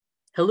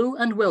Hello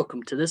and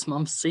welcome to this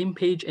month's Same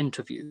Page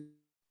interview.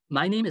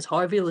 My name is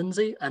Harvey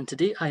Lindsay, and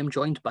today I am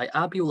joined by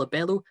Abiola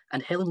Bello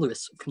and Helen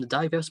Lewis from the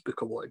Diverse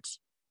Book Awards.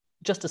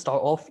 Just to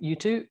start off, you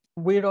two,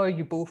 where are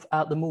you both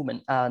at the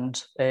moment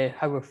and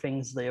how are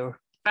things there?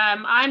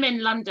 I'm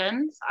in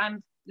London. I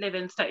live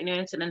in Stoke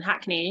Newington and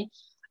Hackney.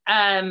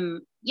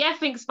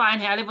 Things fine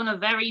here. I live on a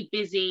very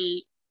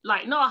busy,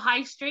 like not a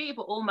high street,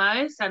 but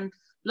almost, and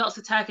lots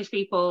of Turkish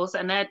people,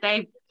 and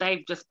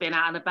they've just been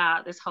out and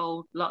about this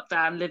whole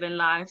lockdown, living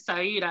life. So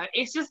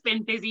it's just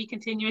been busy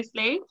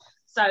continuously.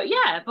 So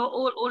yeah, but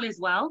all is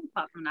well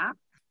apart from that.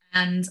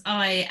 And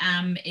I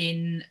am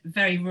in a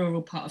very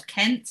rural part of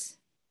Kent,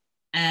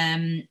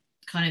 kind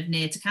of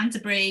near to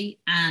Canterbury,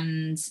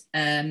 and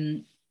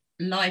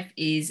life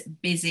is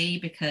busy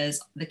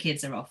because the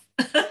kids are off.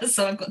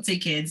 So I've got two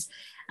kids,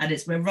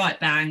 and we're right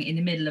bang in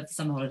the middle of the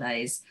summer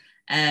holidays.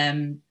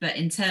 But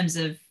in terms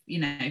of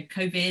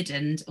COVID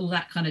and all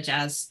that kind of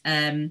jazz,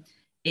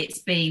 it's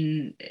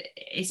been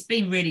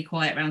really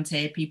quiet around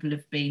here. People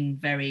have been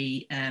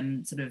very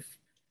sort of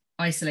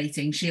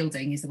isolating,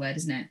 shielding is the word,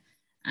 isn't it?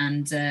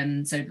 And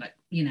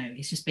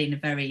it's just been a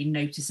very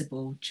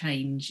noticeable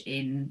change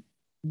in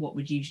what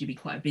would usually be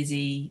quite a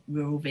busy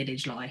rural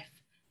village life.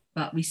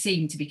 But we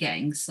seem to be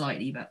getting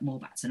slightly more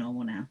back to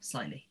normal now,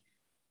 slightly.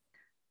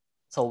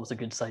 It's always a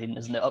good sign,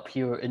 isn't it? Up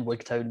here in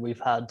Wigtown,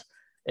 we've had,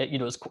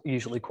 it's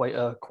usually quite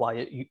a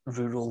quiet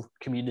rural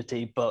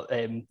community, but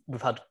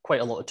we've had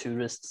quite a lot of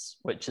tourists,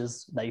 which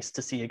is nice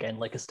to see again,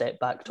 like a step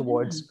back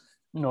towards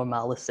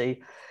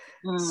normalcy.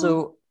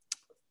 So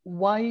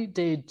why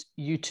did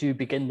you two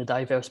begin the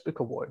Diverse Book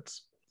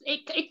Awards?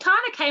 It kind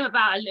of came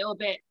about a little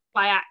bit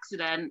by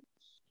accident.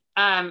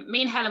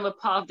 Me and Helen were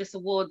part of this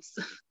awards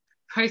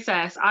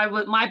process.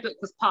 My book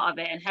was part of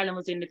it, and Helen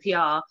was in the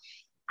PR,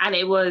 and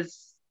it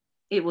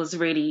was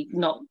really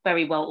not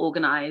very well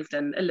organized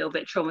and a little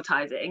bit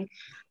traumatizing.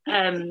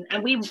 And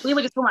we were just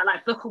talking about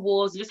like book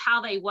awards, just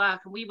how they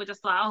work, and we were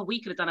just like, oh,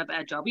 we could have done a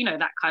better job,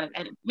 that kind of.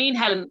 And me and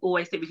Helen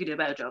always think we could do a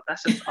better job.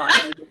 That's just our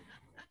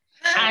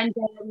And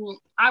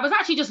I was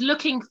actually just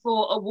looking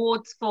for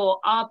awards for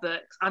our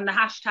books on the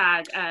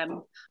hashtag. I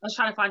was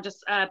trying to find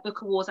just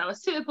book awards that were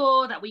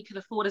suitable, that we could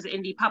afford as an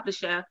indie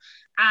publisher.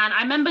 And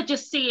I remember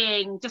just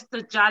seeing just the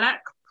Jalak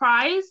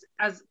prize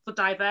as for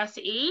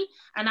diversity,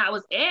 and that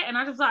was it. And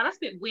I was like, that's a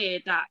bit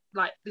weird that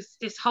like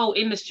this whole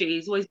industry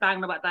is always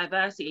banging about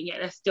diversity, and yet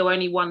there's still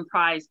only one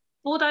prize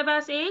for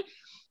diversity.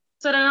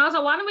 So then I was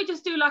like, why don't we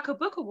just do like a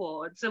book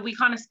award? So we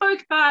kind of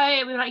spoke about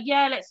it. We were like,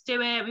 yeah, let's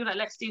do it. We were like,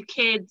 let's do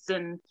kids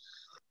and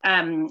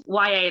YA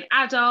and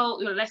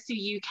adult. Let's do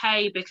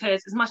UK,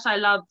 because as much as I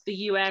love the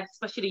US,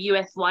 especially the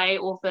US YA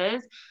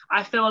authors,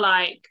 I feel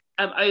like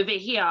over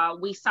here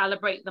we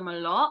celebrate them a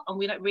lot, and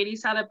we don't really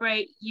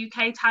celebrate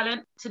UK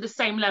talent to the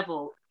same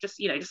level.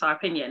 Just our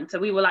opinion. So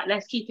we were like,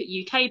 let's keep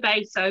it UK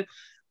based, so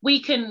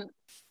we can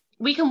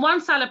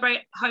one, celebrate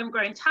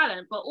homegrown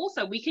talent, but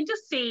also we can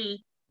just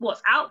see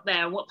what's out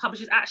there and what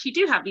publishers actually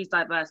do have these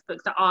diverse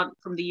books that aren't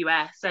from the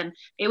US. And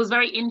it was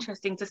very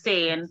interesting to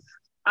see. And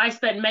I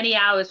spent many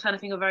hours trying to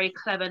think of a very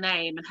clever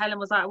name, and Helen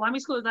was like, why don't we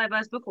call it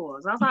Diverse Book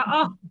Awards? I was like,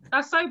 oh,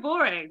 that's so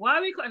boring. Why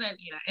are we calling it,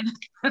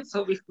 that's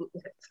what we called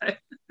it. So.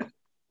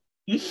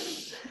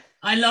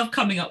 I love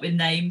coming up with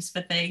names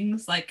for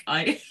things. Like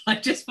I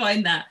just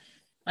find that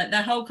like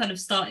the whole kind of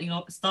starting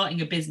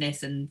a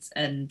business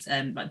and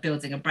like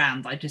building a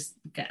brand, I just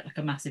get like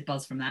a massive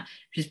buzz from that,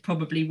 which is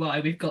probably why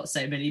we've got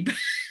so many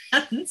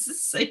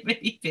brands, so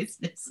many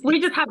businesses.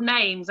 We just have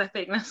names, I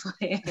think that's what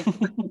it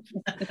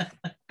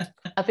is.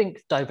 I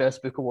think Diverse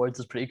Book Awards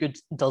is pretty good.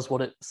 It does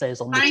what it says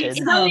on the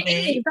tin.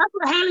 That's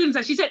what Helen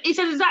said. She said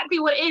exactly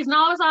what it is, and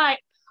I was like,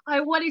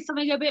 I wanted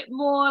something a bit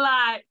more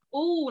like,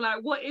 oh,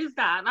 like what is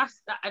that? And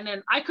that's that. And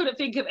then I couldn't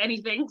think of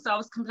anything, so I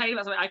was complaining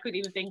about something I couldn't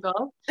even think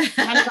of. And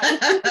I was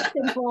like, it's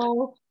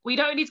simple. We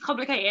don't need to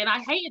complicate it. And I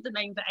hated the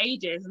name for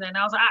ages, and then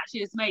I was like,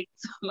 actually, this makes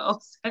a lot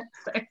of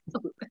sense.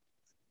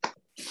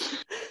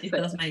 It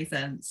does make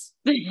sense.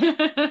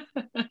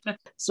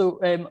 So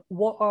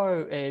what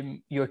are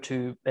your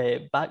two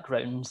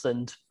backgrounds,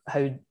 and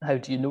how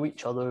do you know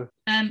each other?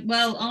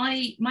 Well,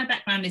 my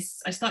background is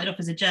I started off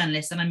as a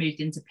journalist and I moved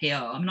into PR.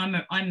 I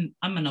mean,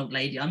 I'm an old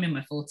lady. I'm in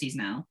my 40s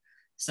now,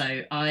 so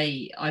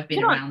I've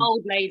been around. An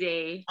old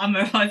lady.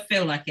 I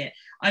feel like it.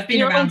 I've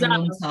been around a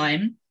long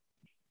time.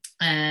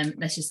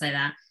 Let's just say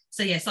that.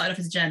 So yeah, started off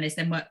as a journalist,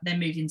 then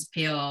moved into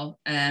PR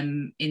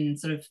in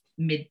sort of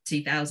mid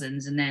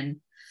 2000s, and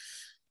then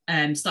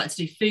started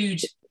to do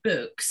food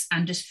books,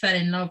 and just fell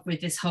in love with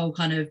this whole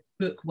kind of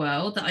book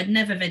world that I'd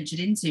never ventured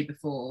into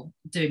before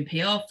doing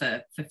PR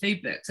for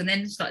food books, and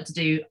then started to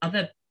do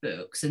other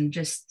books and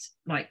just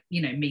like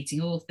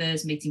meeting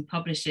authors, meeting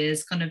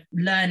publishers, kind of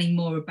learning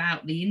more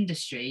about the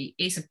industry.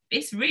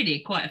 It's really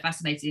quite a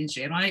fascinating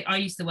industry, and I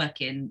used to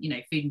work in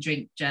food and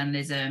drink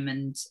journalism,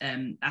 and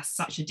that's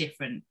so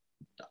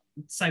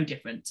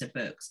different to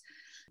books.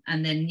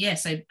 And then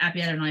so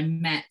Abiola and I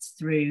met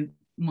through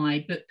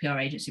my book PR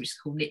agency, which is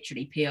called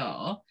Literally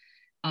PR.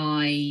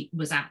 I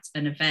was at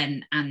an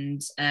event,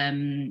 and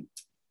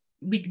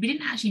we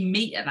didn't actually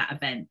meet at that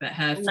event, but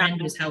her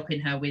friend was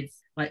helping her with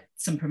like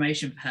some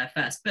promotion for her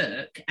first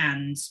book,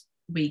 and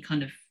we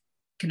kind of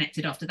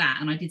connected after that.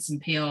 And I did some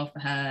PR for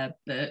her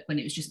book when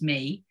it was just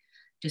me,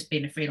 just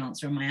being a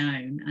freelancer on my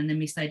own. And then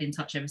we stayed in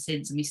touch ever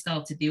since, and we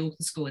started the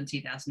author school in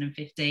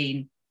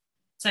 2015.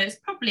 So it's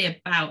probably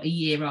about a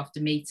year after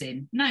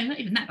meeting. No, not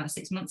even that, about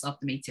 6 months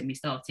after meeting, we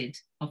started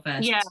our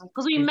first. Yeah,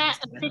 because we met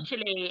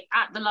officially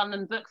at the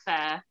London Book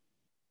Fair,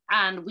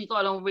 and we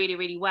got along really,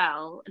 really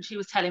well. And she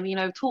was telling me, you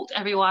know, talk to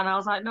everyone. I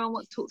was like, no, I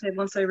want to talk to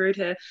everyone, so rude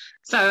here.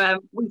 So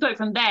we spoke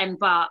from then.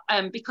 But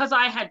because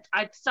I'd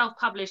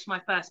self-published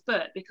my first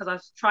book, because I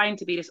was trying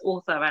to be this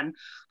author, and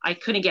I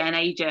couldn't get an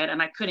agent,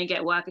 and I couldn't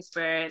get work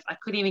experience. I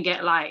couldn't even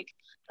get like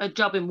a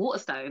job in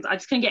Waterstones. I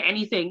just couldn't get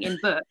anything in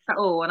books at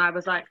all. And I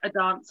was like a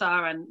dancer,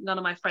 and none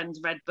of my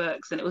friends read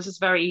books, and it was just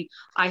very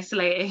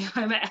isolating.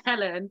 I met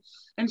Helen,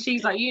 and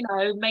she's like, you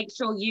know, make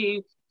sure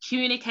you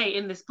communicate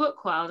in this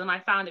book world. And I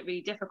found it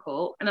really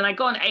difficult. And then I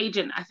got an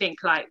agent, I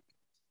think like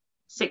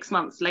 6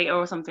 months later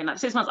or something, like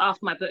 6 months after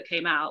my book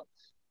came out.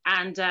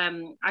 And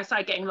I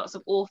started getting lots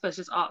of authors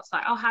just asked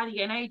like, oh, how do you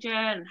get an agent?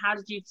 And how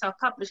did you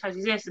self-publish? How do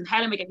you do this? And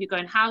Helen would get people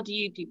going, how do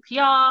you do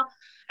PR?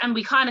 And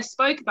we kind of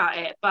spoke about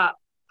it. But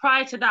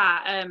prior to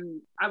that,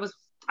 I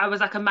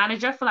was like a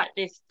manager for like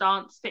this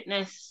dance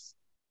fitness,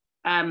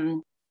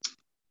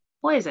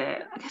 what is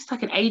it? I guess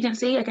like an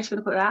agency, I guess you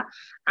would put that.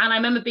 And I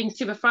remember being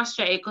super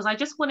frustrated because I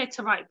just wanted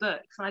to write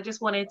books, and I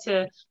just wanted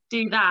to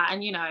do that.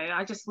 And, you know,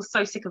 I just was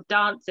so sick of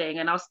dancing.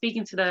 And I was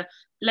speaking to the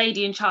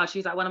lady in charge,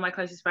 who's like one of my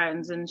closest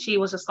friends. And she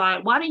was just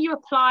like, why don't you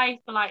apply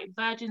for like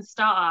Virgin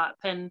Startup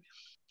and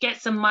get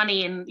some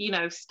money and, you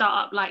know,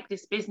 start up like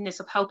this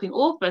business of helping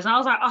authors? And I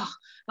was like, oh,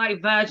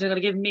 like Virgin are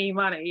gonna give me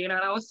money, you know?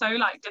 And I was so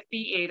like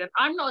defeated. And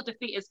I'm not a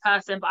defeatist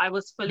person, but I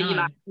was fully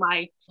like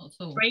my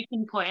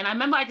breaking point. And I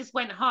remember I just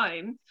went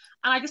home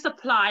and I just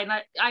applied, and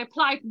I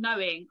applied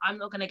knowing I'm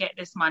not gonna get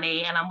this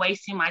money and I'm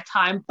wasting my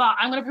time, but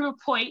I'm gonna prove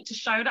a point to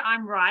show that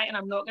I'm right and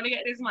I'm not gonna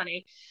get this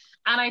money.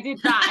 And I did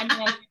that, and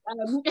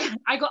then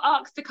I got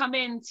asked to come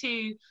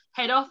into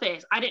head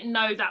office. I didn't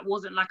know that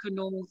wasn't like a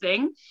normal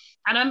thing.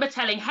 And I remember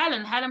telling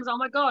Helen was, oh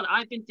my God,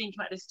 I've been thinking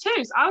about this too.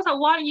 So I was like,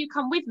 why don't you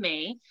come with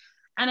me?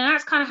 And then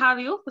that's kind of how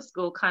the author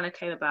school kind of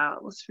came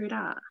about, was through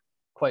that.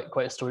 Quite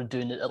a story,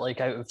 doing it like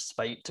out of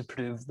spite to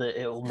prove that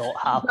it'll not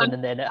happen,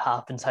 and then it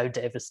happens. How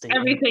devastating.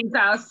 Everything's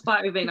out of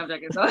spite with being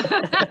objective.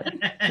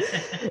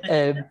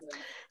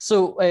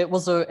 So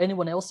was there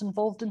anyone else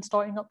involved in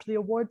starting up to the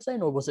awards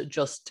then, or was it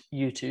just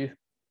you two?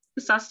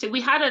 Just us two. We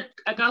had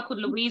a girl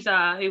called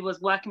Louisa who was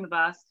working with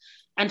us,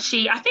 and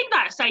she, I think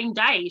that same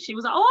day, she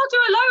was like, oh,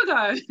 I'll do a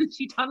logo.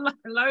 She done like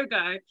a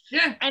logo.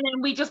 Yeah. And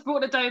then we just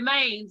brought the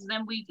domains, and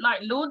then we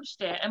like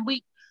launched it. And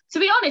we, to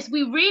be honest,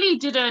 we really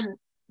didn't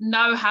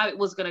know how it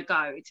was going to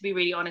go, to be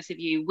really honest with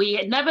you. We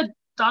had never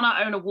done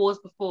our own awards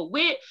before.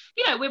 We're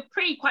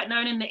pretty quite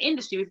known in the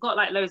industry. We've got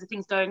like loads of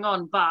things going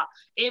on, but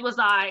it was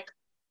like,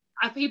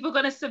 are people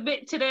going to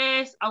submit to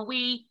this? Are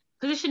we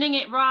positioning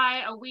it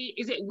right?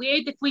 Is it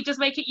weird if we just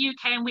make it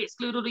UK and we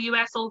exclude all the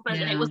US authors?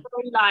 Yeah. And it was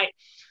really like,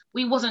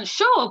 we wasn't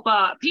sure,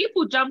 but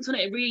people jumped on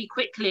it really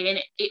quickly, and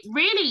it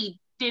really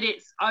did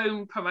its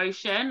own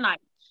promotion. Like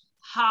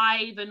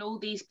Hive and all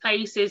these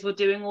places were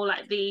doing all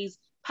like these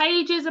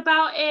pages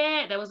about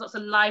it. There was lots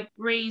of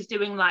libraries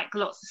doing like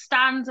lots of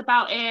stands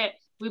about it.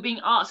 We were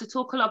being asked to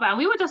talk a lot about it. And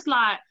we were just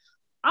like,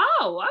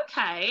 oh,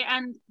 okay.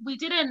 And we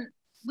didn't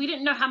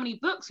know how many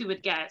books we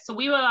would get. So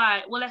we were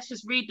like, well, let's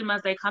just read them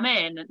as they come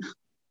in. And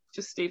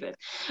just stupid.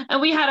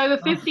 And we had over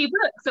 50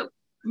 books that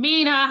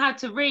me and her had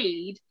to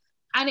read.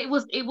 And it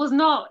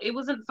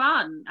wasn't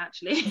fun,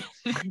 actually.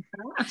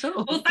 At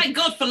all. Well, thank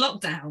God for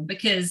lockdown,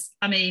 because,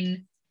 I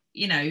mean,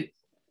 you know,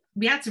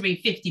 we had to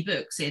read 50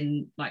 books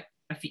in like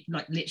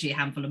literally a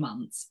handful of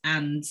months.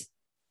 And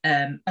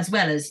as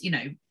well as, you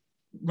know,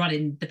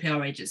 running the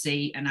PR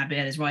agency and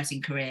Abiela's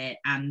writing career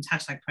and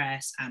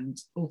 #press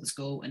and author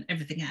school and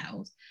everything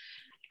else.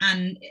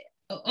 And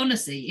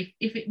honestly,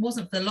 if it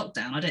wasn't for the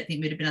lockdown, I don't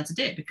think we'd have been able to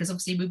do it, because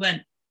obviously we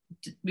weren't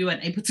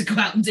able to go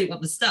out and do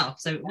other stuff.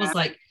 So it was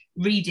like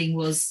reading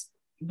was,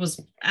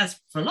 as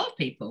for a lot of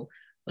people,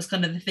 was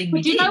kind of the thing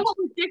we did. You know what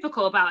was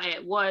difficult about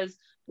it was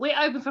we're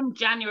open from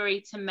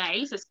January to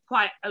May, so it's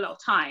quite a lot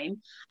of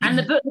time. And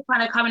the books were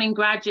kind of coming in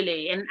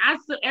gradually. And as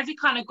it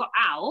kind of got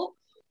out,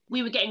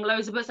 we were getting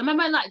loads of books. I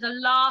remember like the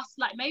last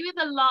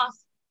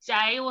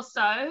day or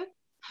so,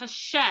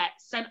 Hachette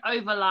sent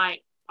over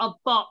like a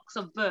box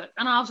of books.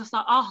 And I was just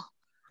like,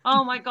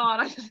 oh my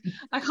God,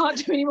 I can't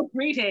do any more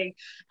reading.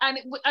 And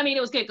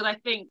it was good, because I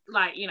think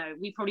like, you know,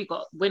 we probably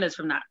got winners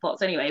from that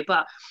box anyway.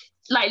 But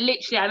like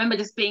literally, I remember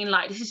just being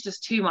like, this is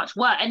just too much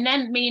work. And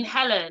then me and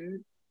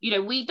Helen, you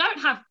know, we don't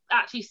have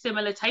actually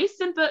similar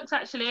tastes in books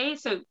actually.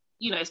 So,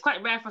 you know, it's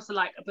quite rare for us to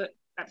like a book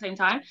at the same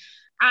time.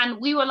 And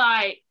we were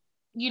like,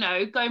 you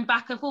know, going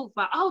back and forth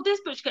about, oh,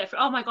 this book should get through.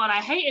 Oh my God,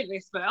 I hated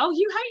this book. Oh,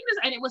 you hate this.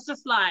 And it was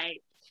just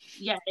like,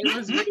 yeah, it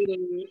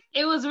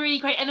was really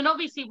great. And then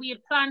obviously we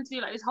had planned to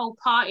do like this whole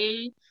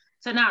party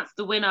to announce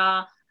the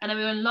winner. and then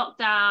we were in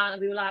lockdown,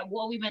 and we were like,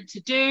 what are we meant to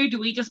do? Do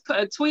we just put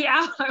a tweet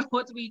out? Like,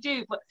 what do we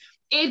do? But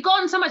it had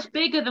gotten so much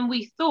bigger than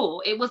we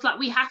thought. It was like,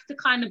 we have to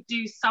kind of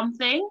do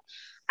something.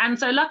 And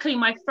so luckily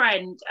my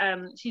friend,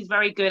 she's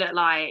very good at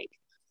like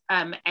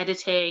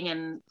editing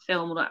and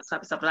film, all that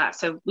type of stuff like that.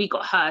 So we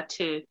got her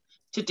to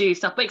do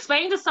stuff. But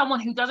explaining to someone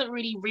who doesn't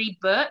really read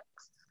books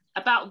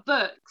about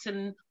books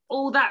and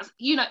all that,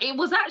 you know, it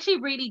was actually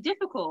really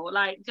difficult.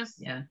 Like,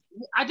 just,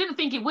 I didn't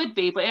think it would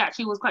be, but it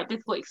actually was quite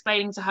difficult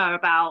explaining to her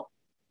about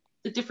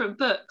the different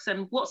books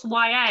and what's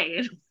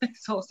YA and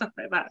sort of stuff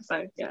like that.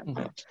 So yeah,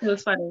 it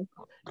was funny.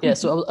 Yeah,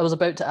 so I was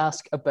about to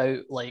ask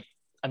about, like,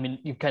 I mean,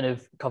 you've kind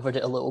of covered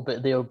it a little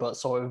bit there, but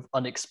sort of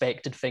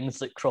unexpected things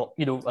that crop,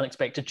 you know,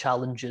 unexpected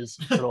challenges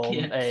from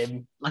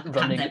like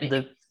running pandemic.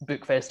 the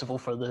book festival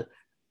for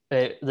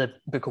the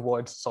book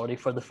awards, sorry,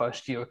 for the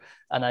first year.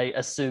 And I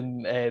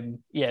assume,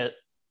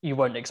 you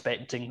weren't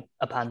expecting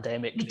a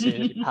pandemic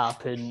to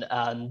happen,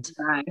 and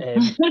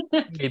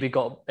maybe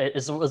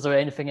was there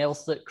anything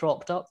else that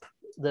cropped up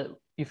that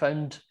you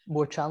found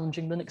more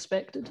challenging than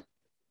expected?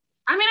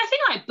 I mean, I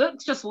think like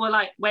books just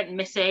went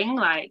missing.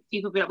 Like,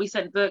 people be like, we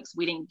sent books,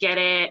 we didn't get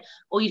it,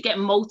 or you'd get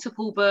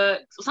multiple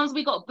books. Or sometimes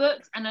we got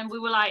books and then we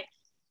were like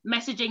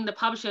messaging the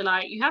publisher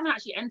like, you haven't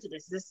actually entered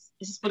this. This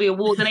is for the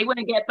awards, and they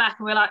wouldn't get back,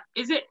 and we're like,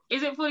 is it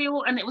for the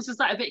award? And it was just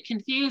like a bit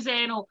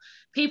confusing. Or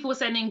people were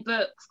sending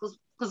books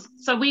because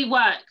so we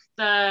worked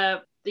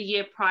the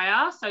year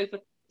prior. So for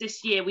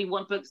this year, we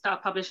want books that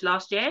are published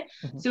last year.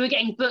 So we're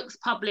getting books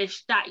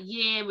published that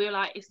year. We were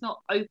like, it's not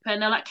open.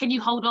 They're like, can you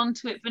hold on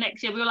to it for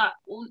next year? We were like,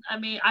 well, I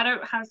mean, I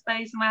don't have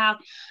space in my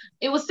house.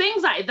 It was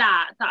things like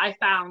that I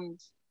found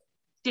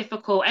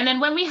difficult. And then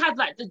when we had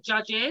like the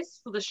judges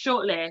for the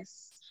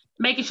shortlist,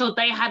 making sure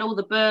they had all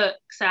the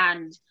books,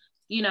 and,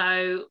 you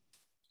know,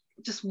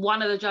 just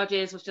one of the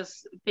judges was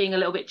just being a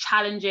little bit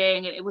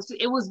challenging. And it was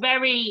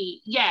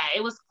very,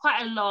 it was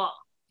quite a lot.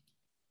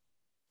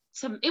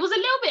 It was a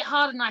little bit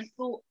harder than I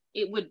thought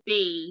it would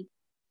be,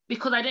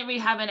 because I didn't really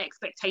have an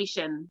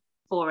expectation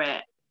for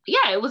it.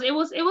 Yeah, it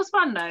was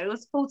fun though. It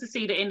was cool to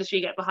see the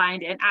industry get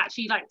behind it and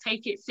actually like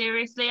take it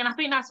seriously. And I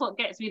think that's what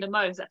gets me the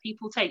most, that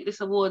people take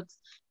this awards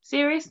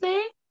seriously,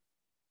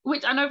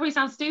 which I know probably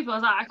sounds stupid. I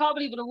was like, I can't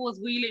believe an awards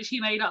we literally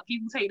made up,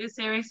 people take this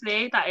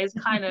seriously. That is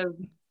kind of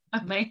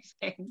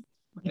amazing.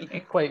 Really.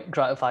 Quite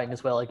gratifying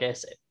as well, I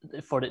guess,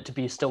 for it to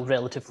be still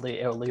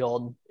relatively early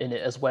on in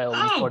it as well,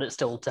 and for it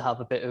still to have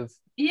a bit of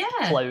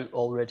clout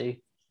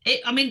already.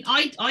 I mean,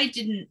 I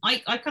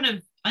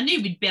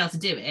knew we'd be able to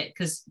do it,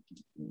 because,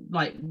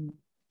 like,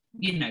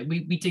 you know, we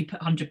do put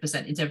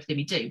 100% into everything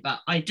we do, but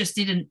I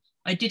didn't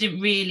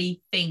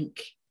really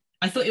think,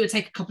 I thought it would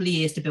take a couple of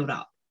years to build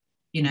up.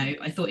 You know,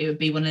 I thought it would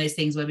be one of those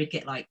things where we'd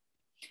get like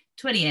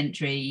 20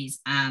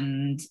 entries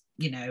and,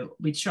 you know,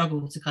 we'd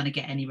struggle to kind of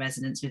get any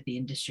resonance with the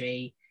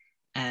industry.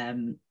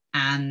 And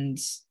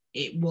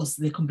it was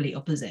the complete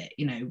opposite.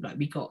 You know, like,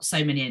 we got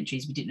so many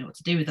entries, we didn't know what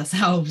to do with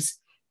ourselves.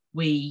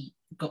 We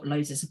got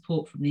loads of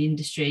support from the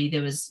industry.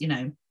 There was, you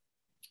know,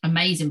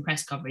 amazing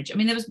press coverage. I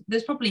mean,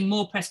 there's probably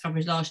more press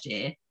coverage last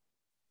year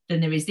than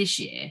there is this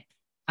year.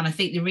 And I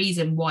think the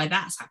reason why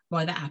that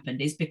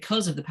happened is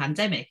because of the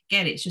pandemic.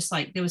 Again, it's just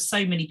like there was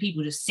so many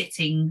people just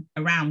sitting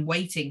around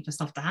waiting for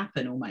stuff to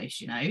happen almost,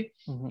 you know.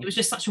 It was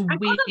just such a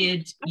weird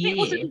year. I think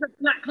also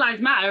Black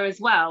Lives Matter as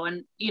well,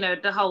 and, you know,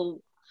 the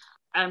whole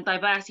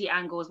diversity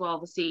angle as well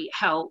obviously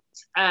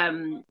helped.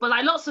 But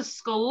like lots of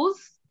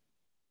schools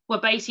were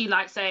basically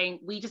like saying,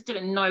 we just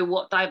didn't know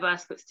what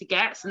diverse books to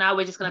get, so now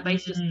we're just going to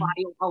basically just buy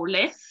your whole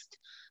list.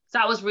 So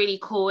that was really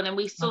cool. And then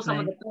we saw some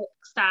of the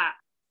books that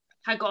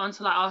had got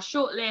onto like our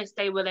shortlist.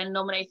 They were then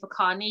nominated for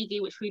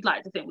Carnegie, which we'd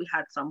like to think we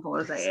had some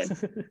quality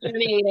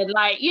in.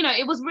 Like, you know,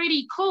 it was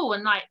really cool.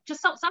 And like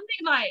just something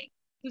like,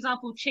 for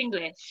example,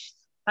 Chinglish,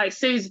 like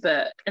Sue's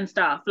book and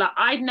stuff. Like,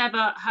 I'd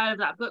never heard of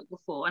that book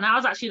before, and that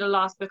was actually the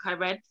last book I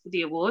read for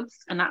the awards,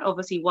 and that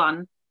obviously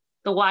won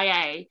the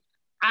YA.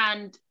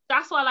 And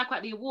that's what I like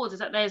about the awards, is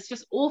that there's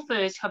just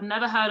authors who I've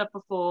never heard of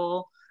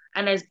before,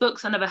 and there's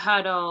books I've never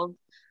heard of.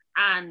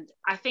 And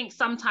I think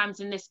sometimes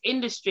in this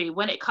industry,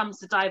 when it comes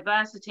to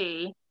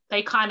diversity,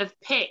 they kind of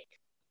pick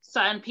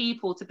certain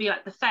people to be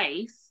like the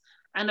face,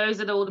 and those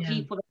are all the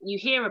people that you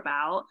hear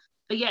about.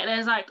 But yet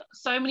there's like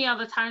so many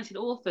other talented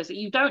authors that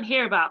you don't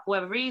hear about for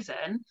whatever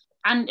reason,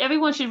 and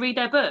everyone should read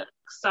their books.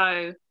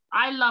 So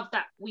I love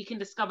that we can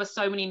discover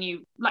so many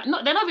new, like,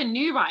 they're not even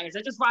new writers,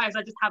 they're just writers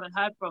I just haven't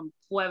heard from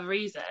for whatever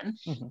reason.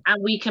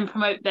 And we can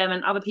promote them,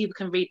 and other people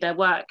can read their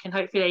work, and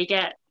hopefully they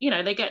get, you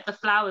know, they get the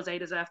flowers they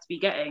deserve to be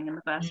getting in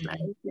the first place,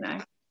 you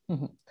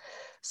know.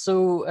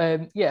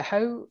 So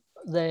how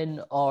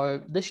then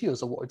are this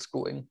year's awards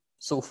going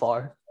so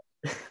far?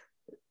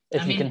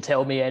 If you can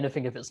tell me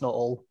anything, if it's not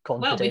all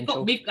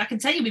confidential. Well, I can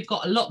tell you we've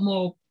got a lot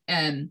more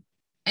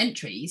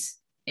entries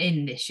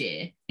in this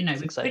year. You know,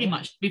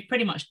 we've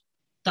pretty much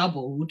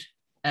doubled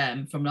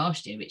from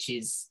last year, which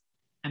is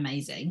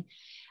amazing.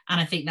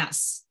 And I think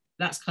that's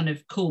kind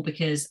of cool,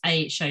 because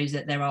it shows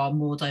that there are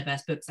more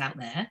diverse books out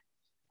there,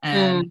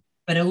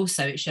 but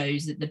also it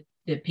shows that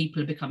the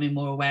people are becoming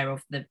more aware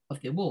of the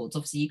awards.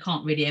 Obviously, you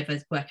can't really ever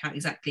work out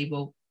exactly,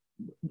 well,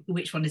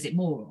 which one is it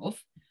more of.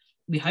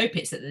 We hope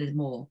it's that there's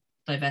more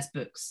diverse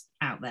books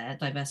out there,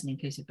 diverse and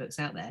inclusive books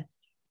out there.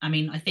 I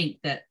mean, I think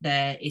that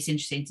it's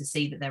interesting to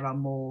see that there are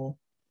more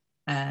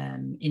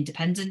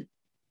independent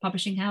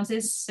publishing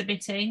houses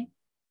submitting.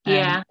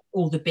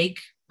 All the big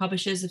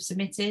publishers have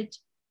submitted,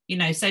 you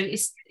know, so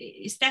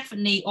it's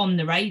definitely on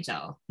the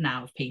radar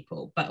now of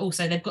people, but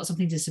also they've got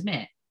something to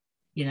submit,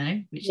 you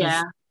know, which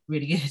is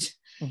really good.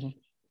 Mm-hmm.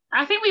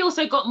 I think we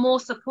also got more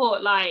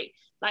support, like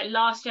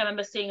last year I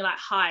remember seeing like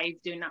Hive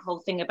doing that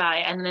whole thing about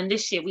it, and then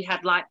this year we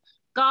had like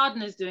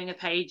Gardeners doing a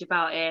page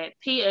about it,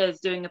 Peters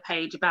doing a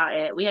page about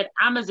it, we had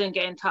Amazon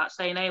get in touch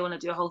saying they want to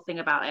do a whole thing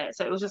about it.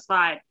 So it was just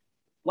like,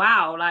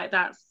 wow, like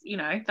that's, you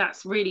know,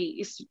 that's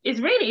really,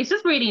 it's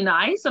just really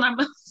nice, and I'm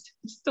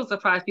still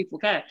surprised people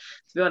care,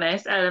 to be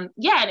honest. And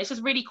it's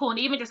just really cool, and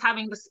even just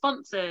having the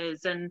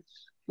sponsors and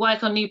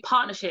work on new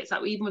partnerships,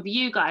 like even with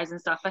you guys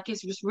and stuff, like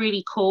it's just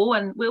really cool.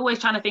 And we're always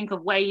trying to think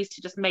of ways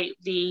to just make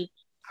the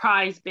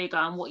prize bigger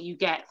and what you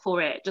get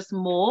for it just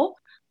more.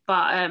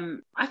 But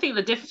I think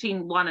the difference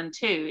between 1 and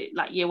 2,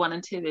 like year 1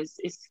 and 2, is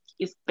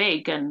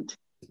big, and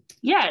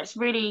it's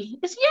really,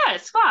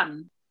 it's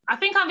fun. I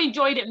think I've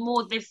enjoyed it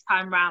more this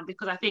time round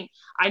because I think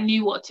I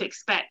knew what to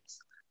expect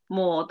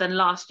more than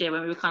last year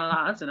when we were kind of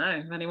like, I don't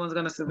know if anyone's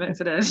going to submit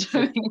to this.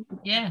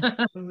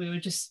 we were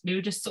just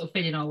sort of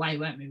feeling our way,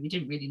 weren't we? We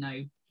didn't really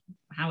know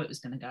how it was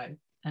going to go.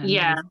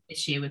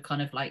 This year we've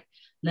kind of like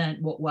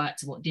learned what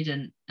worked, what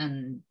didn't,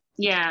 and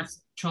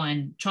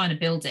trying to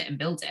build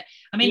it.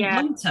 I mean,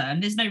 long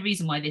term, there's no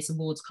reason why this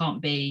awards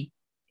can't be,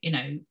 you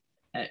know,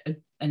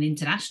 an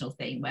international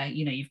thing where,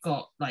 you know, you've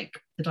got like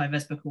the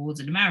Diverse Book Awards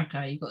in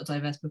America, you've got the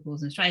Diverse Book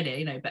Awards in Australia,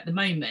 you know, but at the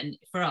moment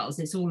for us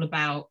it's all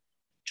about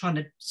trying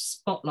to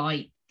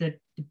spotlight the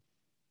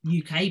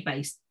UK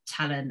based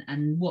talent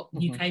and what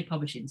UK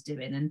publishing's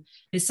doing. And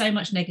there's so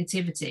much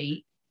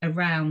negativity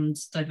around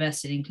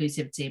diversity and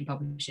inclusivity in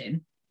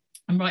publishing,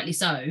 and rightly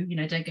so, you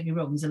know, don't get me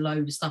wrong, there's a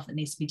load of stuff that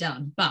needs to be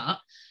done, but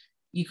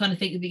you kind of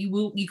think that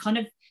you kind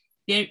of,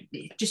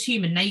 just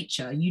human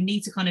nature, you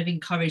need to kind of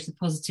encourage the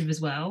positive as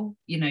well.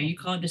 You know, you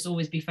can't just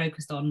always be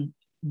focused on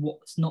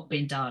what's not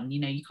been done. You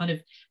know, you kind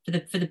of,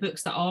 for the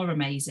books that are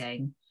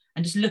amazing,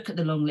 and just look at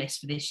the long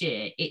list for this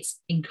year, it's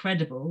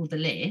incredible, the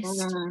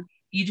list.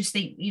 You just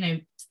think, you know,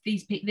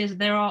 these people,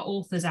 there are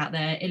authors out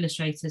there,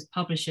 illustrators,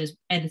 publishers,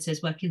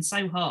 editors working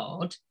so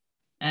hard,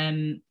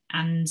 and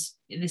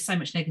there's so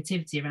much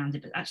negativity around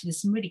it, but actually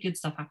there's some really good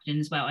stuff happening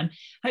as well, and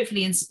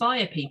hopefully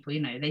inspire people.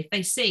 You know,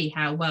 they see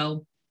how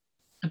well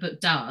a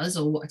book does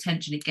or what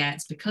attention it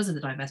gets because of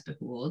the Diverse Book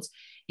Awards.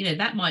 You know,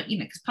 that might, you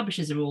know, because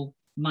publishers are all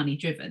money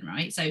driven,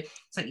 right? So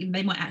it's like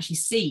they might actually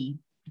see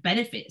the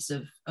benefits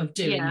of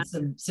doing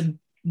some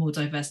more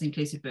diverse and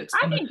inclusive books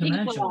on a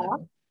commercial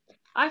level.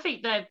 I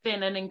think there's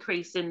been an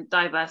increase in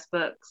diverse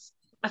books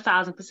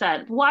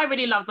 1,000%. What I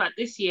really love about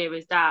this year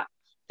is that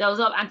there was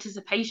a lot of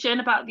anticipation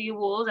about the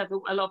awards.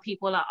 A lot of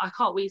people were like, I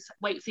can't wait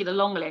to see the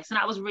long list, and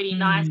that was really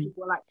nice.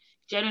 People were like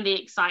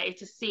genuinely excited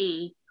to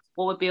see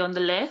what would be on the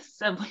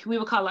list, and we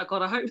were kind of like,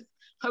 God, I hope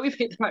we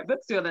picked the right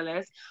books to be on the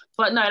list.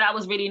 But no, that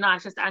was really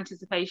nice, just the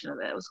anticipation of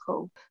it was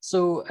cool.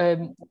 So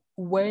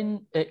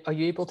when are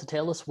you able to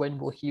tell us when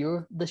we'll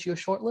hear this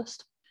year's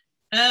shortlist?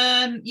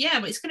 Well,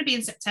 it's going to be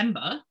in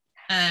September,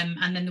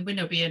 and then the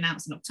winner will be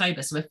announced in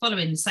October, so we're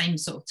following the same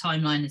sort of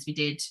timeline as we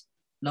did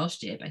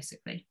last year,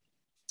 basically.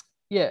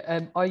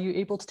 Are you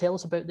able to tell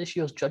us about this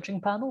year's judging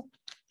panel?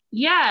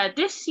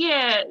 This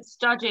year's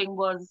judging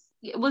was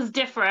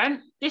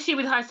different. This year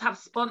we had to have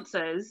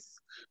sponsors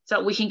so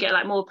that we can get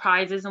like more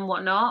prizes and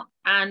whatnot,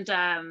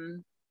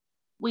 and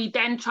we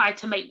then tried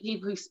to make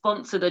people who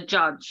sponsor the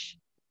judge,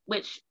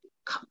 which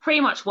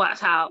pretty much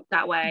worked out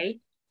that way.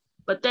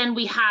 But then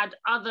we had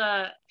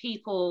other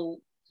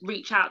people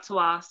reach out to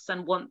us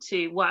and want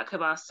to work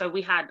with us. So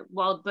we had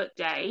World Book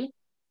Day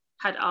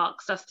had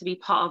asked us to be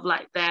part of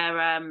like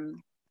their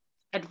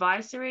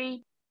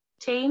advisory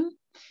team,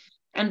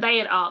 and they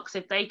had asked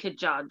if they could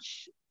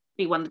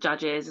be one of the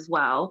judges as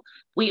well.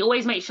 We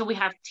always make sure we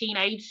have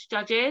teenage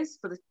judges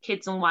for the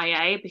kids on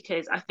YA,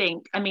 because I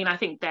think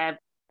their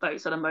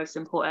votes are the most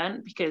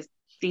important, because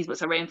these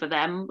books are written for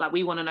them. Like,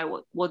 we want to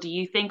know what do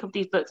you think of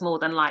these books more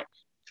than like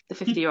the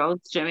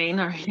 50-year-olds, do you know what I mean,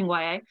 are reading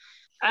YA.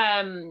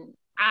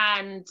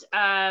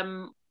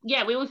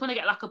 We always want to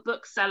get like a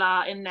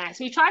bookseller in there.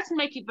 So we tried to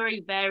make it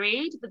very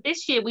varied. But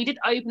this year we did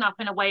open up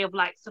in a way of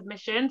like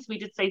submissions. We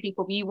did say,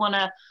 people, if you want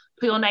to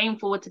put your name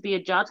forward to be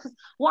a judge, because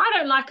what I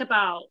don't like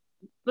about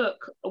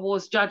book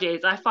awards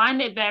judges, I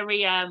find it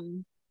very I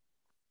don't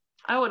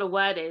know what the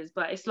word is,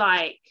 but it's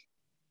like,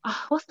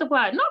 what's the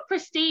word? Not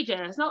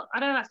prestigious. I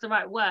don't know if that's the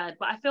right word,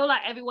 but I feel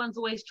like everyone's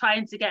always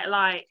trying to get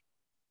like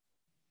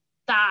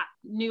that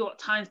New York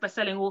Times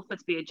bestselling author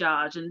to be a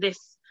judge, and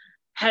this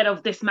head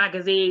of this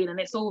magazine, and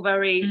it's all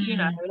very, you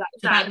know, like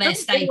it's about their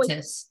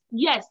status.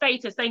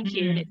 Status, thank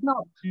you. And it's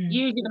not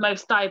usually the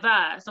most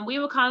diverse. And we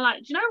were kind of like,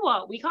 do you know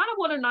what? We kind of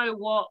want to know,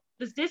 what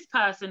does this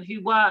person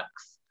who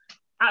works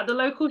at the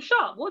local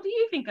shop. What do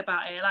you think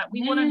about it? Like,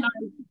 we want to know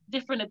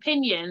different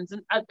opinions.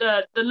 And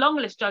the long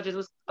list judges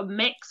was a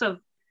mix of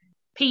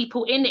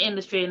people in the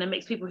industry and a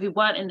mix of people who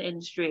weren't in the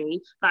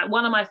industry. Like,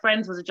 one of my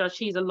friends was a judge,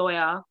 she's a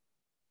lawyer,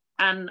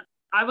 and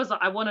I was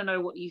like, I want to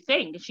know what you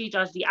think. And she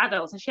judged the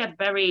adults, and she had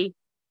very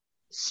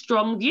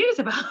strong views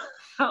about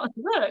how it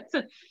works.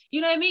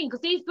 You know what I mean?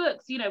 Because these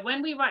books, you know,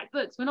 when we write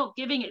books, we're not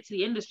giving it to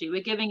the industry,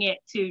 we're giving it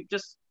to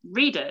just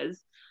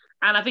readers.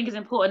 And I think it's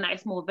important that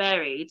it's more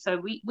varied.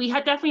 So we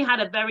had definitely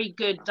had a very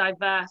good,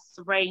 diverse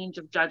range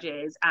of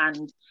judges,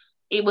 and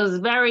it was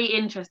very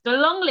interesting. The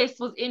long list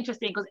was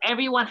interesting because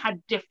everyone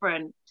had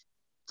different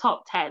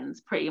top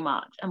tens pretty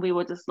much. And we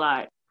were just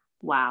like,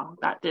 wow,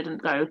 that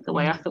didn't go the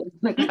way I thought it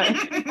was going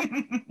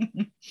to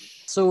go.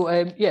 So,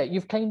 yeah,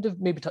 you've kind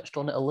of maybe touched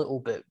on it a little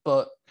bit,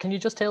 but can you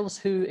just tell us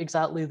who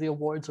exactly the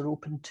awards are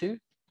open to?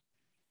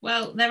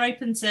 Well, they're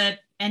open to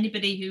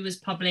anybody who was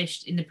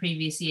published in the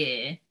previous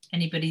year,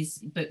 anybody's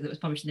book that was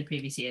published in the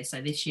previous year.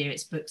 So this year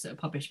it's books that were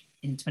published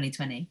in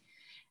 2020.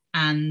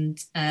 And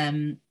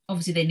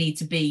obviously they need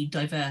to be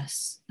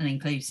diverse and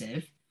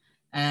inclusive.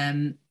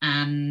 And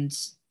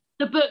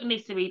the book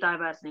needs to be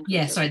diverse and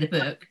inclusive. Yeah, sorry, the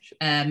book.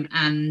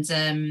 And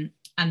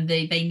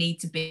they need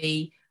to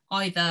be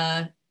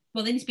either,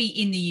 well, they need to be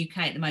in the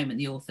UK at the moment,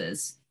 the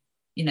authors.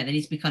 You know, they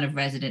need to be kind of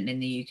resident in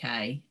the UK.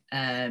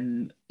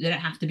 They don't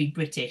have to be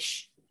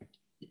British,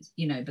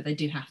 you know, but they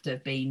do have to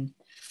have been,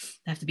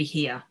 they have to be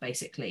here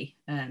basically,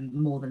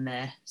 more than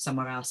they're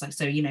somewhere else. Like,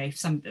 so, you know,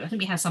 if I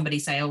think we had somebody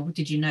say, oh,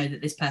 did you know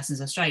that this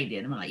person's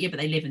Australian? And I'm like, yeah, but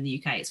they live in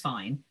the UK, it's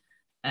fine.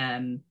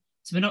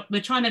 So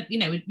we're trying to, you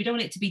know, we don't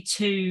want it to be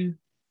too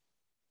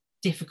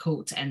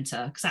difficult to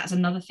enter, because that's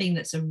another thing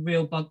that's a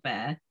real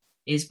bugbear,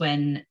 is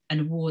when an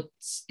award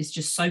is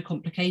just so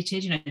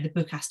complicated. You know, the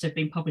book has to have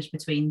been published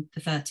between the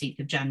 13th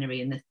of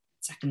January and the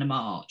 2nd of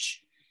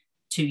March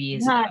 2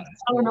 years ago.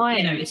 So annoying.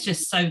 You know, it's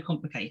just so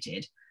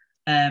complicated.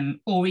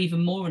 Or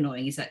even more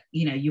annoying is that,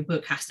 you know, your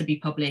book has to be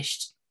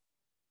published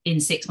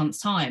in 6 months'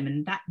 time,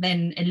 and that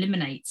then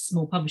eliminates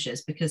small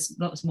publishers, because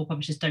a lot of small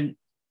publishers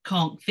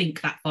can't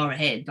think that far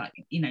ahead. Like,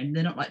 you know,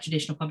 they're not like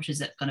traditional publishers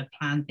that kind of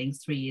plan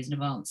things 3 years in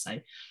advance. So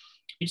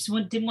we just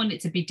didn't want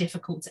it to be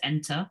difficult to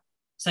enter.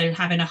 So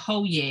having a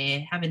whole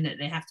year, having that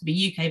they have to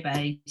be UK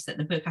based, that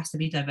the book has to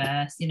be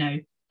diverse, you know,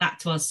 that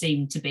to us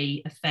seemed to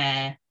be a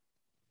fair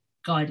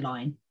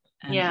guideline.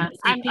 Yeah,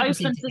 and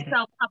open to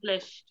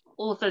self-published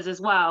authors as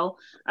well.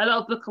 A lot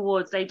of book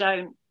awards, they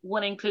don't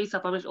want to include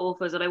self-published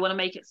authors, or they want to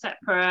make it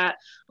separate,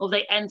 or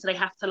they enter, they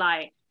have to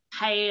like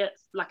pay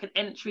like an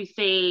entry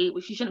fee,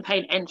 which you shouldn't pay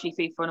an entry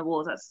fee for an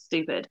award. That's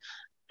stupid.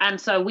 And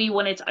so we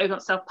wanted to open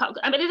up self-published.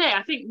 I mean,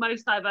 I think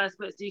most diverse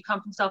books do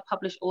come from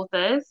self-published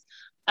authors.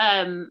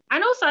 And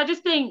also, I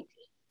just think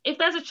if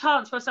there's a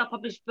chance for a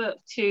self-published book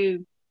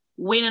to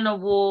win an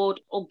award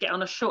or get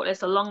on a short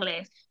list or long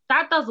list,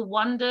 that does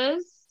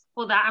wonders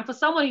for that. And for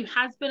someone who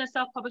has been a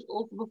self-published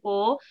author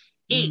before,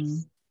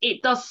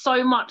 it does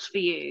so much for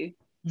you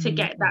to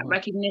get that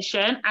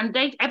recognition. And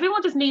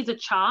everyone just needs a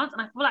chance.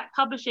 And I feel like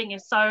publishing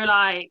is so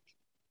like,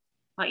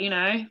 you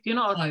know, if you're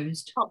not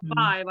closed. Top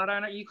five, I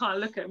don't know, you can't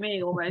look at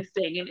me almost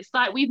thing. And it's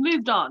like, we've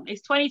moved on.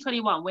 It's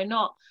 2021. We're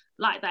not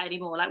like that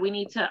anymore. Like, we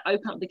need to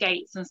open up the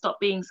gates and stop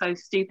being so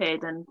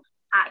stupid and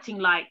acting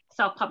like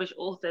self-published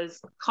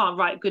authors can't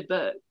write good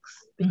books,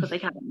 because they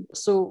can.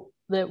 So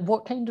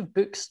what kind of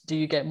books do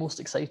you get most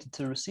excited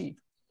to receive?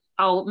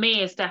 Oh,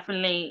 me is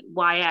definitely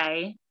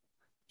YA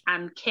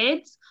and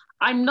kids.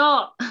 I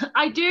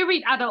do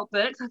read adult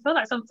books. I feel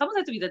like someone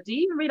said to me, do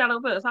you even read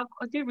adult books? I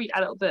do read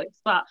adult books,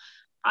 but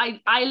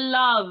I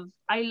love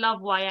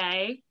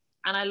YA,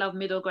 and I love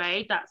middle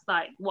grade. That's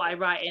like what I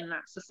write in.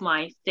 That's just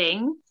my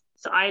thing.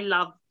 So I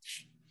love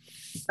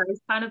those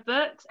kind of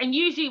books. And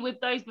usually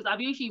with those books,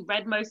 I've usually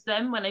read most of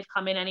them when they've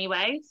come in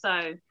anyway.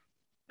 So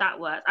that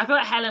works. I feel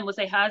like Helen would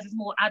say hers is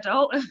more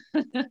adult.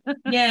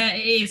 Yeah,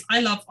 it is.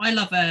 I love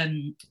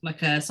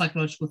like a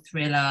psychological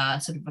thriller,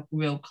 sort of like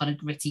real kind of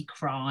gritty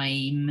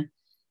crime,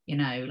 you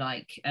know,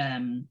 like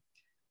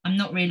I'm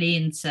not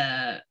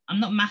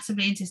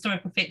massively into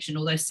historical fiction,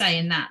 although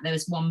saying that, there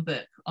was one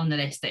book on the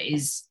list that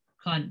is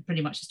kind of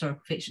pretty much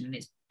historical fiction, and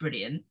it's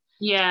brilliant.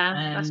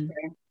 Yeah, that's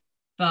true.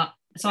 But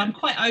so I am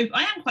quite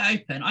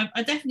open.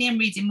 I definitely am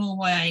reading more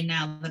YA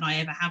now than I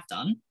ever have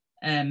done,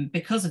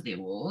 because of the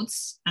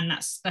awards, and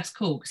that's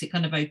cool, because it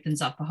kind of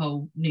opens up a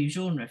whole new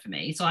genre for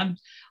me. So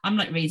I'm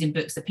like reading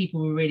books that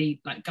people were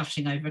really like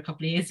gushing over a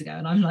couple of years ago,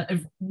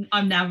 and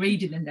I'm now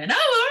reading them going,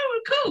 oh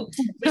cool.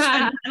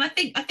 And I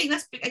think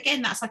that's,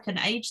 again, that's like an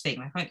age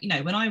thing. Like, you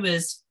know, when I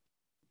was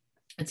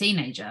a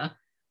teenager,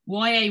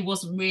 YA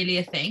wasn't really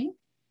a thing,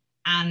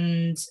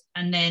 and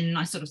then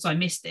I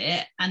missed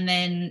it, and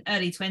then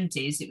early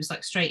 20s it was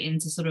like straight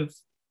into sort of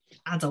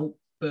adult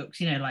books,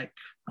 you know, like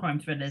crime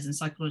thrillers and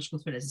psychological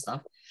thrillers and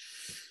stuff.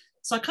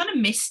 So I kind of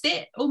missed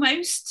it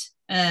almost,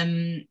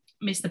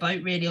 missed the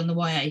boat really on the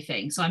YA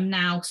thing. So I'm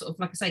now sort of,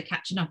 like I say,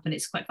 catching up, and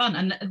it's quite fun.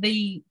 And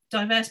the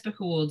Diverse Book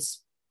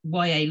Awards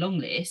YA long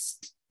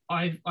list,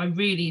 I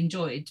really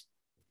enjoyed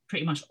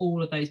pretty much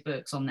all of those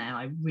books on there.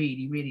 I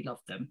really, really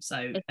loved them.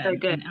 So, it's so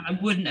good. And I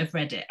wouldn't have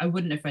read it. I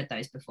wouldn't have read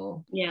those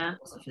before. Yeah.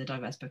 For the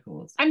Diverse Book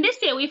Awards. And this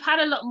year we've had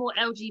a lot more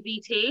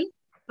LGBT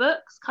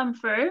books come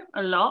through,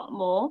 a lot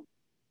more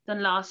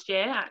than last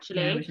year,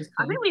 actually. Yeah, which is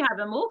cool. I think we have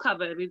them all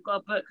covered. We've got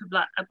a book of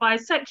like a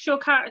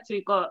bisexual character,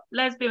 we've got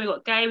lesbian, we've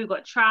got gay, we've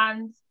got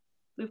trans.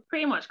 We've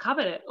pretty much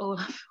covered it all.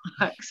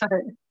 So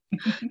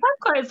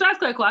that's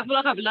quite cool. I feel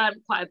like I've learned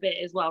quite a bit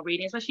as well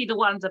reading, especially the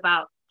ones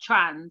about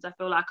trans. I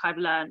feel like I've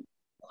learned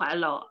quite a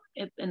lot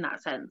in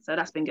that sense. So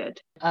that's been good.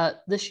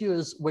 At this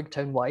year's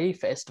Wigtown YA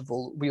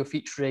Festival, we are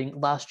featuring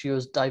last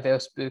year's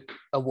Diverse Book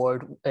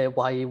Award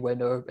YA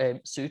winner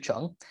Sue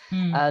Chung.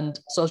 And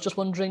so I was just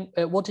wondering,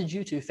 what did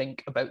you two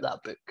think about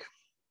that book?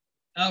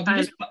 Oh,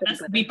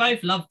 we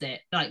both loved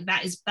it. Like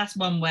that's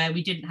one where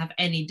we didn't have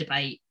any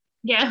debate.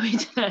 Yeah, we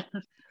did.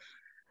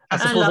 I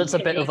suppose it's a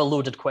bit of a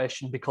loaded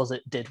question because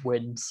it did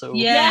win. So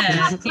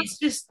yeah, it's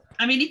just.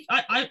 I mean,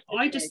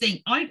 I just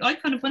think I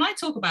kind of, when I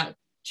talk about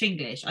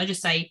Chinglish, I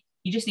just say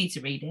you just need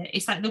to read it.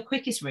 It's like the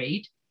quickest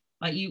read.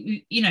 Like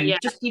you know,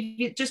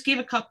 just give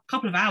a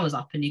couple of hours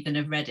up and you're gonna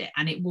have read it,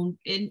 and it will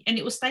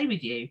stay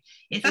with you.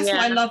 That's what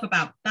I love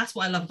about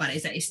it,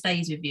 is that it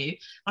stays with you.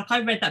 Like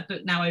I read that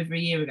book now over a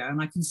year ago, and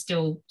I can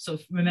still sort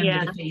of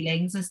remember the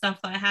feelings and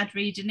stuff that I had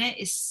reading it.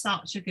 It's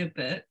such a good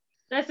book.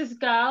 There's this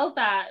girl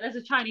there's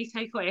a Chinese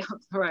takeaway up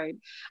the road,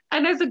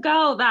 and there's a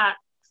girl that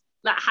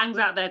hangs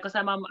out there because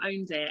her mum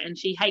owns it, and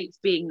she hates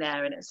being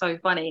there, and it's so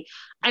funny,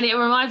 and it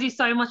reminds me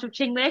so much of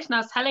Chinglish. And I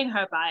was telling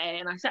her about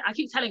it, and I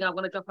keep telling her I'm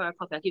going to drop her a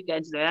copy. I keep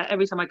getting to do it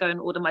every time I go and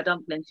order my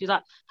dumplings. She's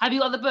like, "Have you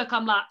got the book?"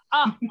 I'm like,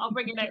 "Oh, I'll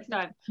bring it next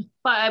time."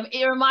 But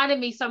it reminded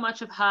me so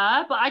much of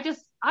her. But I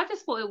just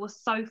thought it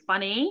was so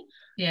funny,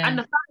 and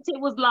the fact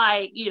it was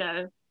like, you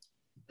know,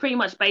 pretty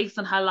much based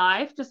on her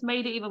life just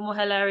made it even more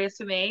hilarious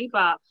for me.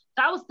 But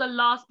that was the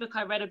last book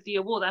I read of the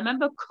award. I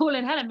remember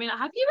calling Helen being like,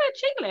 "Have you read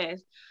Chinglish?"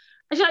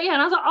 And she's like, "Yeah."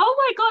 And I was like, "Oh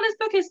my God, this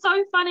book is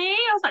so funny."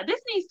 I was like,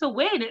 "This needs to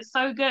win. It's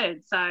so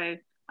good." So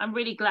I'm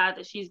really glad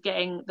that she's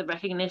getting the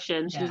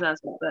recognition she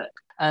deserves for the book.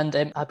 And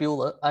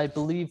Abiola, I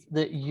believe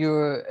that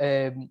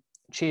you're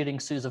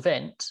chairing Sue's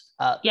event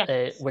at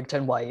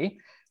Wigtown YA.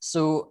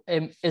 So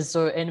is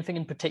there anything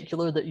in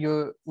particular that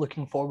you're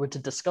looking forward to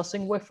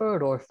discussing with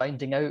her or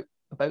finding out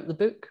about the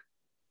book?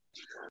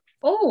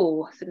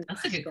 Oh,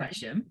 that's a good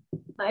question.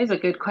 That is a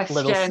good question.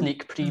 Little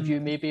sneak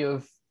preview maybe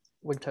of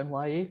Wigtown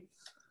YA.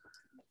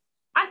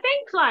 I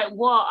think like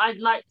what I'd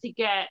like to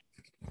get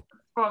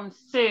from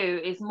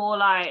Sue is more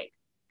like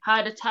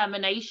her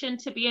determination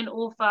to be an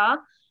author,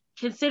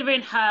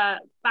 considering her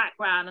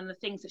background and the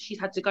things that she's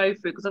had to go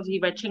through, because obviously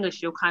you read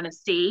Chinglish, you'll kind of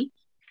see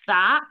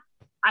that.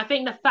 I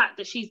think the fact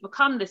that she's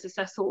become this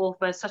successful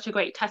author is such a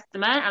great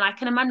testament. And I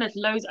can imagine there's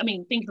loads, I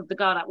mean, think of the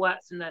girl that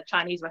works in the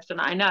Chinese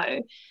restaurant that I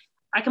know.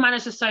 I can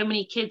manage there's so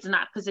many kids in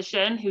that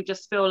position who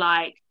just feel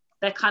like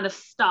they're kind of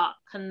stuck,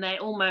 and they're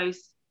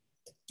almost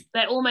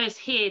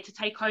here to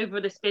take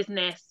over this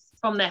business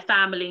from their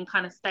family and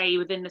kind of stay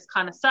within this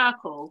kind of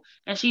circle.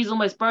 And she's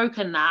almost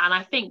broken that. And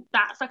I think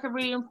that's like a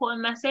really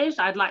important message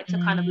I'd like to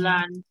kind of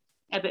learn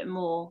a bit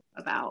more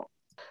about.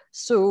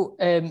 So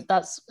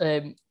that's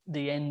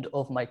the end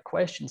of my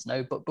questions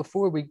now. But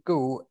before we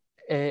go,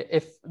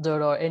 if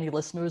there are any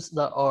listeners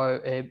that are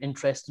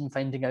interested in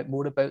finding out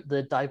more about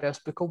the Diverse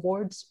Book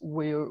Awards,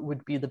 where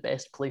would be the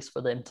best place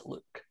for them to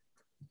look?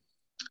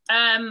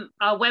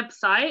 Our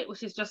website,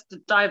 which is just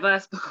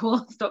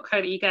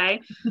diversebookawards.co.uk,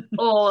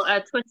 or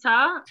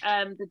Twitter,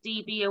 the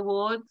DB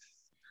Awards,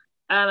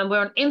 and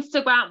we're on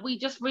Instagram. We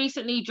just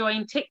recently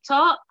joined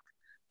TikTok.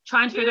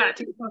 Trying to figure out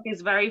TikTok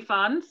is very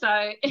fun,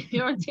 so if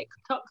you're on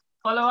TikTok,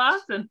 follow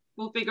us and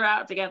we'll figure it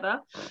out together.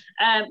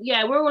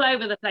 We're all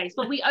over the place,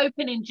 but we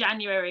open in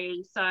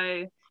January,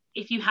 so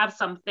if you have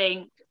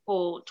something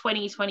for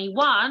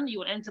 2021, you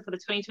want to enter for the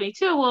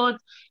 2022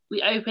 awards,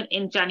 we open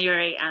in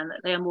January and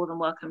they are more than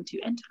welcome to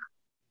enter.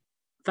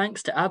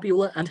 Thanks to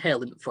Abiola and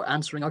Helen for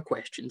answering our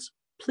questions.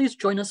 Please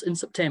join us in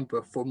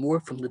September for more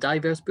from the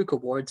Diverse Book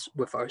Awards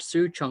with our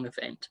Sue Chung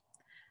event.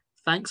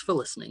 Thanks for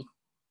listening.